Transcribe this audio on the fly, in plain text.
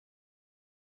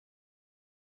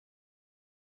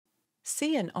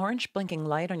See an orange blinking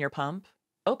light on your pump?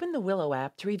 Open the Willow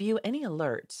app to review any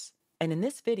alerts, and in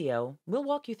this video, we'll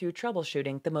walk you through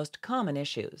troubleshooting the most common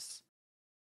issues.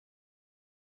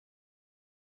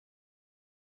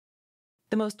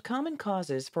 The most common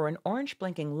causes for an orange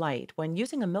blinking light when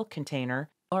using a milk container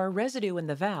are residue in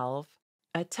the valve,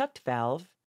 a tucked valve,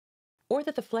 or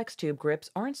that the flex tube grips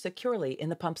aren't securely in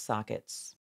the pump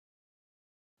sockets.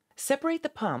 Separate the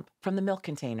pump from the milk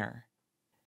container.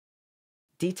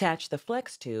 Detach the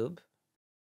flex tube.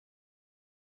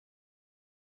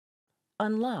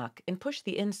 Unlock and push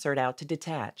the insert out to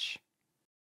detach.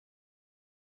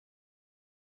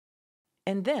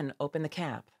 And then open the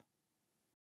cap.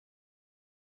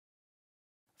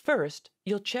 First,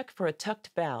 you'll check for a tucked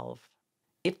valve.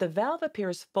 If the valve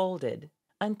appears folded,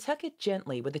 untuck it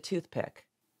gently with a toothpick.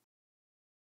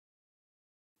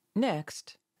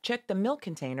 Next, check the milk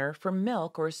container for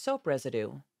milk or soap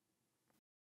residue.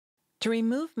 To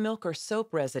remove milk or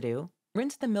soap residue,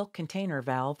 rinse the milk container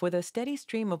valve with a steady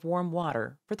stream of warm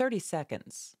water for 30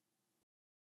 seconds.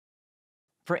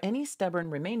 For any stubborn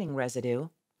remaining residue,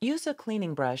 use a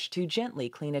cleaning brush to gently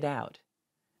clean it out.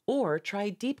 Or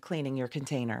try deep cleaning your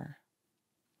container.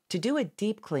 To do a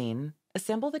deep clean,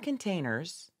 assemble the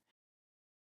containers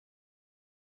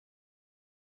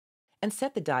and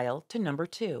set the dial to number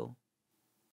 2.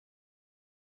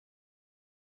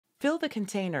 Fill the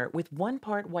container with 1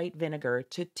 part white vinegar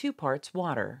to 2 parts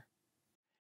water.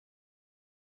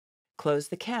 Close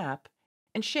the cap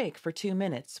and shake for 2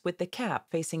 minutes with the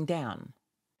cap facing down.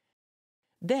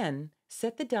 Then,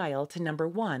 set the dial to number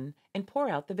 1 and pour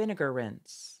out the vinegar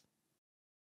rinse.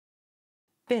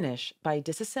 Finish by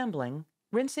disassembling,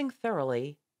 rinsing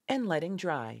thoroughly, and letting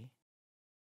dry.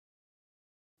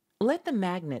 Let the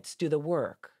magnets do the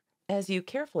work as you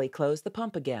carefully close the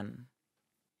pump again.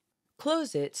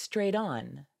 Close it straight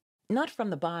on, not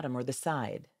from the bottom or the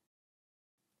side.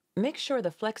 Make sure the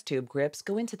flex tube grips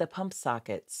go into the pump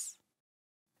sockets.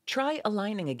 Try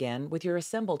aligning again with your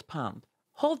assembled pump.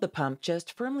 Hold the pump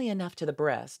just firmly enough to the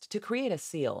breast to create a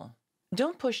seal.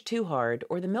 Don't push too hard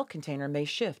or the milk container may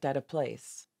shift out of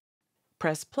place.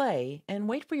 Press play and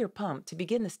wait for your pump to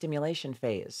begin the stimulation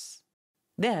phase.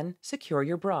 Then secure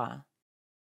your bra.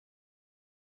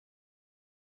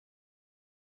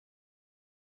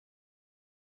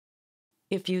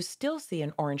 If you still see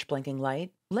an orange blinking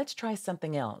light, let's try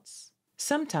something else.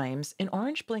 Sometimes an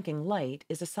orange blinking light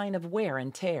is a sign of wear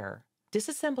and tear.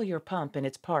 Disassemble your pump and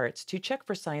its parts to check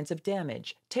for signs of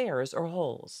damage, tears, or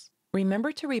holes.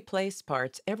 Remember to replace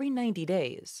parts every 90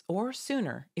 days or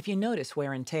sooner if you notice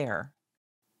wear and tear.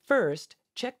 First,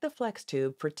 check the flex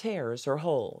tube for tears or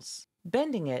holes.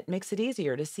 Bending it makes it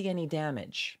easier to see any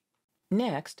damage.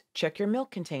 Next, check your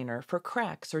milk container for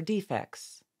cracks or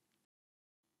defects.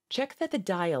 Check that the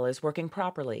dial is working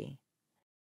properly.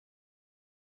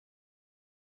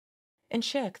 And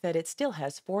check that it still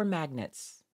has 4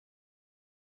 magnets.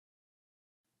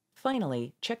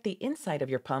 Finally, check the inside of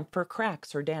your pump for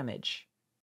cracks or damage.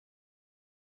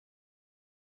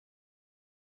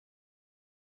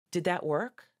 Did that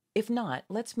work? If not,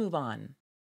 let's move on.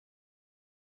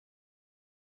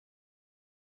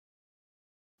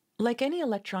 Like any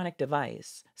electronic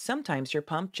device, sometimes your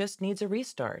pump just needs a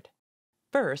restart.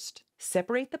 First,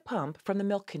 separate the pump from the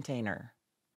milk container.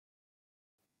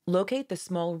 Locate the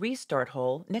small restart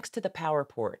hole next to the power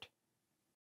port.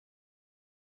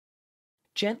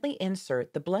 Gently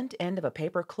insert the blunt end of a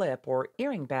paper clip or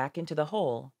earring back into the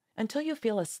hole until you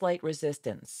feel a slight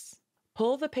resistance.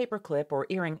 Pull the paper clip or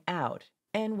earring out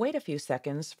and wait a few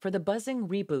seconds for the buzzing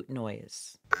reboot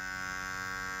noise.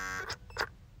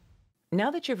 Now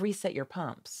that you've reset your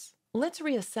pumps, let's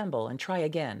reassemble and try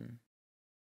again.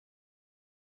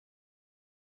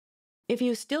 If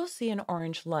you still see an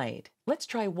orange light, let's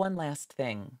try one last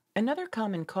thing. Another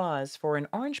common cause for an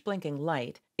orange blinking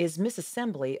light is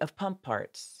misassembly of pump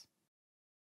parts.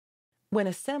 When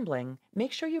assembling,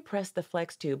 make sure you press the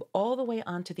flex tube all the way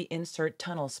onto the insert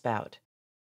tunnel spout.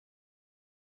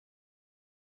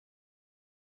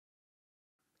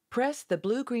 Press the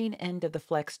blue-green end of the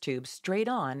flex tube straight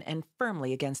on and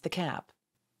firmly against the cap.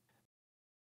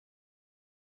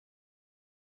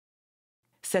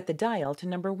 Set the dial to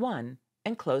number 1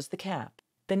 and close the cap.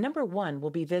 The number 1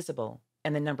 will be visible,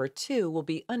 and the number 2 will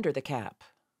be under the cap.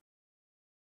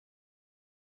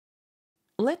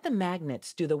 Let the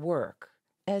magnets do the work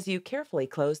as you carefully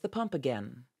close the pump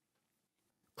again.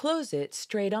 Close it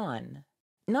straight on,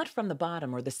 not from the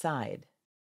bottom or the side.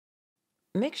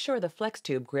 Make sure the flex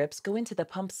tube grips go into the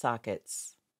pump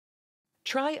sockets.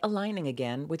 Try aligning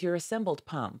again with your assembled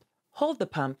pump. Hold the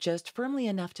pump just firmly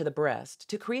enough to the breast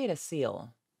to create a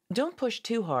seal. Don't push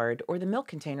too hard or the milk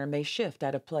container may shift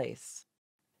out of place.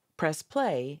 Press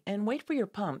play and wait for your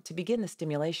pump to begin the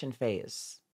stimulation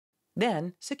phase.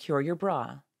 Then secure your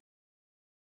bra.